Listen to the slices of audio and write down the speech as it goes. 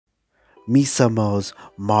MISAMO's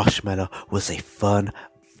Marshmallow was a fun,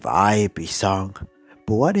 vibey song.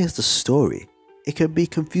 But what is the story? It can be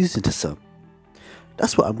confusing to some.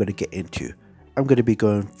 That's what I'm going to get into. I'm going to be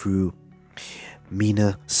going through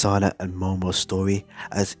Mina, Sana, and Momo's story,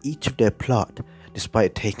 as each of their plot,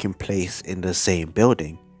 despite taking place in the same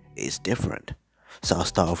building, is different. So I'll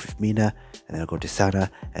start off with Mina, and then I'll go to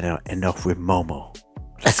Sana, and then I'll end off with Momo.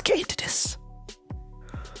 Let's get into this.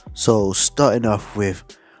 So starting off with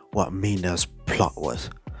what Mina's plot was.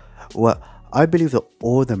 Well, I believe that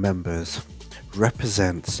all the members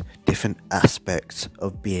represents different aspects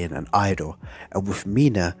of being an idol, and with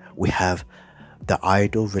Mina we have the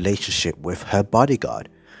idol relationship with her bodyguard.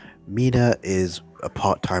 Mina is a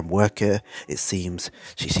part-time worker. It seems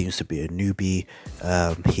she seems to be a newbie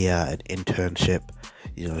here at internship.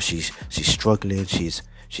 You know, she's struggling. She's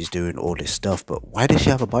doing all this stuff. But why does she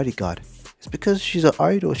have a bodyguard? It's because she's an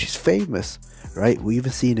idol. She's famous, right? We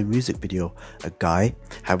even see in a music video a guy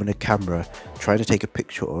having a camera trying to take a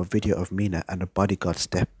picture or a video of Mina, and a bodyguard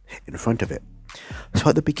step in front of it. So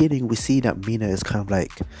at the beginning, we see that Mina is kind of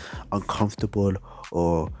like uncomfortable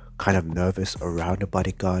or kind of nervous around the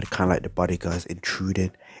bodyguard, kind of like the bodyguard is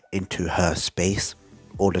intruding into her space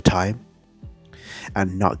all the time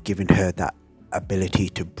and not giving her that ability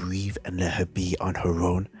to breathe and let her be on her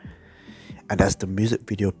own. And as the music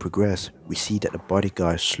video progresses, we see that the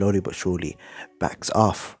bodyguard slowly but surely backs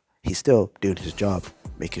off. He's still doing his job,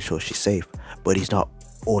 making sure she's safe, but he's not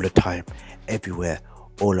all the time, everywhere,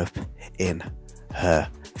 all up in her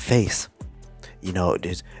face. You know,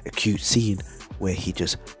 there's a cute scene where he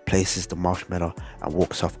just places the marshmallow and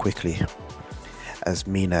walks off quickly, as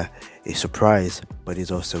Mina is surprised but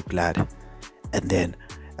is also glad. And then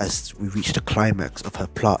as we reach the climax of her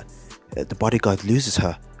plot, the bodyguard loses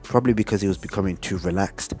her, probably because he was becoming too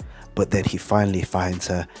relaxed. But then he finally finds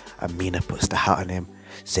her, and Mina puts the hat on him,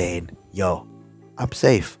 saying, "Yo, I'm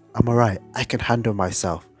safe, I'm alright, I can handle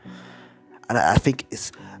myself." And I think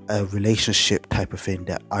it's a relationship type of thing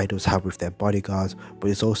that idols have with their bodyguards, but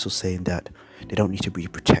it's also saying that they don't need to be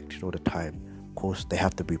protected all the time. Of course, they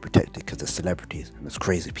have to be protected because they're celebrities and there's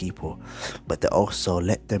crazy people, but they also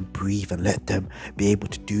let them breathe and let them be able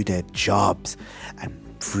to do their jobs and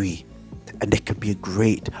free. And there can be a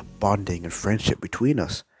great bonding and friendship between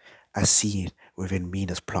us, as seen within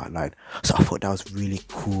Mina's plotline. So I thought that was really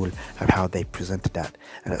cool and how they presented that,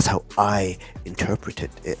 and that's how I interpreted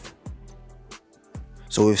it.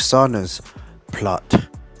 So with Sana's plot,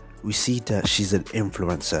 we see that she's an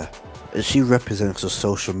influencer. She represents the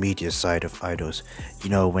social media side of idols. You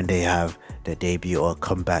know, when they have their debut or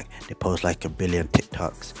comeback, they post like 1 billion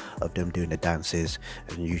TikToks of them doing the dances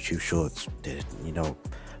and YouTube shorts. They, you know,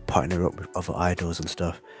 partner up with other idols and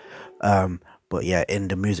stuff. But yeah, in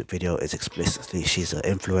the music video, it's explicitly she's an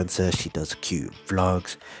influencer. She does cute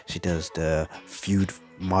vlogs. She does the feud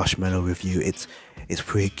marshmallow review. It's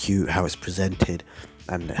pretty cute how it's presented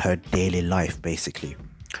and her daily life basically.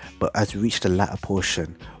 But as we reach the latter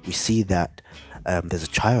portion, we see that there's a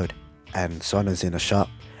child, and Sana's in a shop,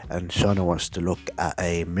 and Sana wants to look at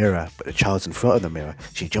a mirror, but the child's in front of the mirror.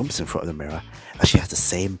 She jumps in front of the mirror, and she has the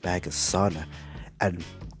same bag as Sana, and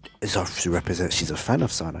it's obviously represents she's a fan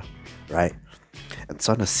of Sana, right? And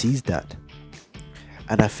Sana sees that,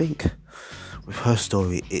 and I think with her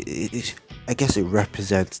story, I guess it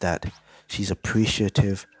represents that she's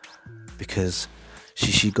appreciative, because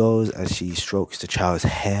she goes and she strokes the child's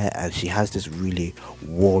hair, and she has this really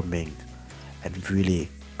warming and really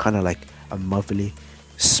kind of like a motherly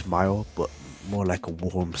smile, but more like a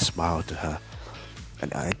warm smile to her.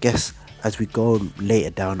 And I guess as we go later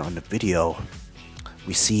down on the video,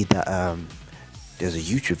 we see that there's a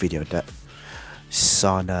YouTube video that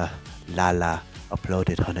Sana Lala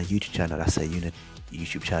uploaded on her YouTube channel. That's a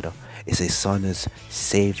YouTube channel. It's a Sana's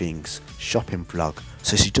savings shopping vlog.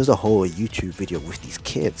 So she does a whole YouTube video with these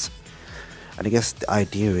kids, and I guess the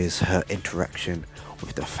idea is her interaction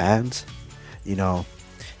with the fans. You know,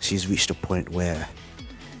 she's reached a point where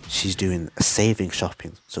she's doing saving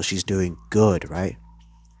shopping, so she's doing good, right?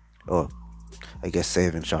 Or I guess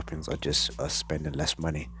saving shoppings are just us spending less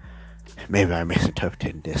money. Maybe I'm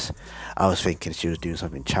misinterpreting this. I was thinking she was doing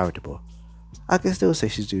something charitable. I can still say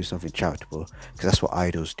she's doing something charitable, because that's what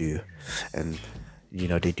idols do. And you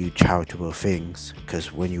know, they do charitable things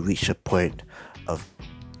because when you reach a point of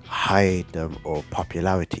highdom or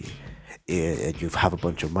popularity, and you have a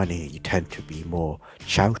bunch of money, you tend to be more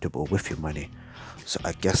charitable with your money. So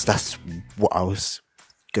I guess that's what I was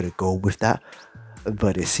gonna go with that,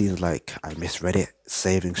 but it seems like I misread it.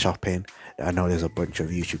 Saving shopping. I know there's a bunch of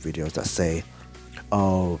YouTube videos that say,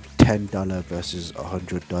 oh, $10 versus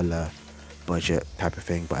 $100 budget type of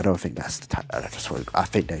thing, but I don't think that's the type. I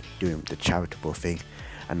think they're doing the charitable thing,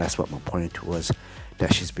 and that's what my point was,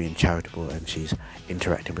 that she's being charitable and she's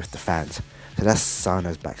interacting with the fans. So that's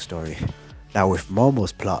Sana's backstory. Now with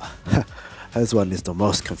Momo's plot, hers one is the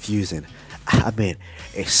most confusing. I mean,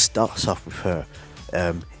 it starts off with her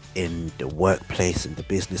in the workplace, in the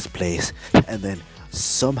business place, and then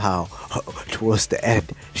somehow towards the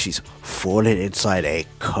end she's falling inside a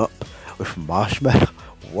cup with marshmallow.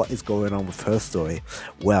 What is going on with her story?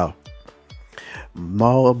 Well,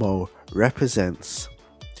 Momo represents,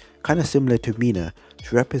 kind of similar to Mina,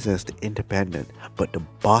 she represents the independent but the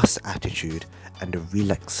boss attitude and the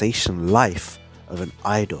relaxation life of an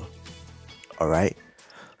idol. Alright?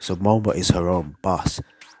 So Momo is her own boss.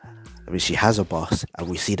 I mean, she has a boss, and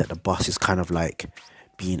we see that the boss is kind of like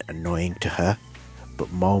being annoying to her. But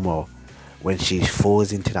Momo, when she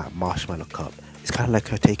falls into that marshmallow cup, it's kind of like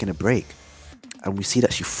her taking a break. And we see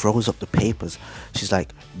that she throws up the papers. She's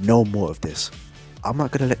like, no more of this. I'm not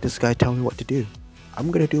going to let this guy tell me what to do. I'm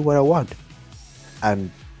going to do what I want. And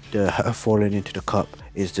her falling into the cup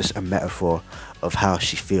is just a metaphor of how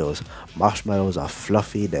she feels. Marshmallows are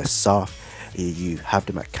fluffy, they're soft. You have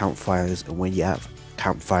them at campfires, and when you have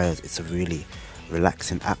campfires, it's a really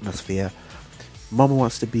relaxing atmosphere. Mama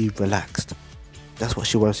wants to be relaxed. That's what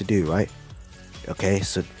she wants to do, right? Okay,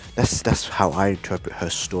 so that's how I interpret her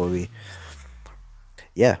story.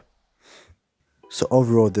 Yeah. So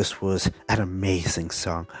overall, this was an amazing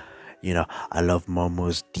song. You know, I love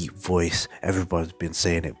Momo's deep voice. Everybody's been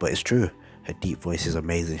saying it, but it's true. Her deep voice is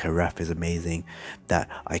amazing. Her rap is amazing. That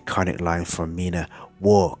iconic line from Mina: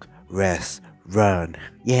 walk, rest, run.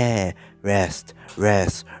 Yeah, rest,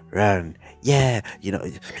 run. Yeah, you know,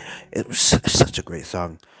 it was such a great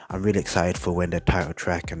song. I'm really excited for when the title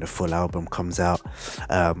track and the full album comes out.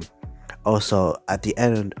 Also, at the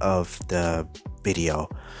end of the video,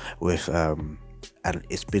 with and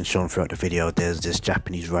it's been shown throughout the video, there's this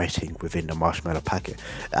Japanese writing within the marshmallow packet.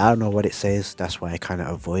 I don't know what it says. That's why I kind of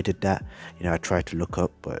avoided that. You know, I tried to look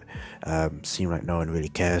up, but seemed like no one really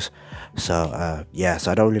cares. So yeah,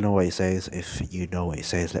 so I don't really know what it says. If you know what it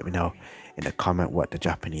says, let me know in the comment what the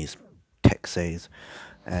Japanese text says,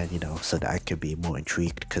 and you know, so that I could be more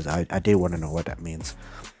intrigued, because I did want to know what that means.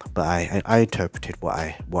 But I interpreted what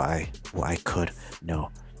I could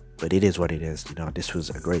know. But it is what it is. You know, this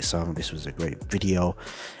was a great song. This was a great video.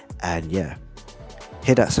 And yeah,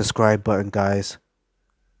 hit that subscribe button, guys.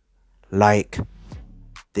 Like,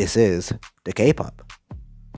 this is the K-pop.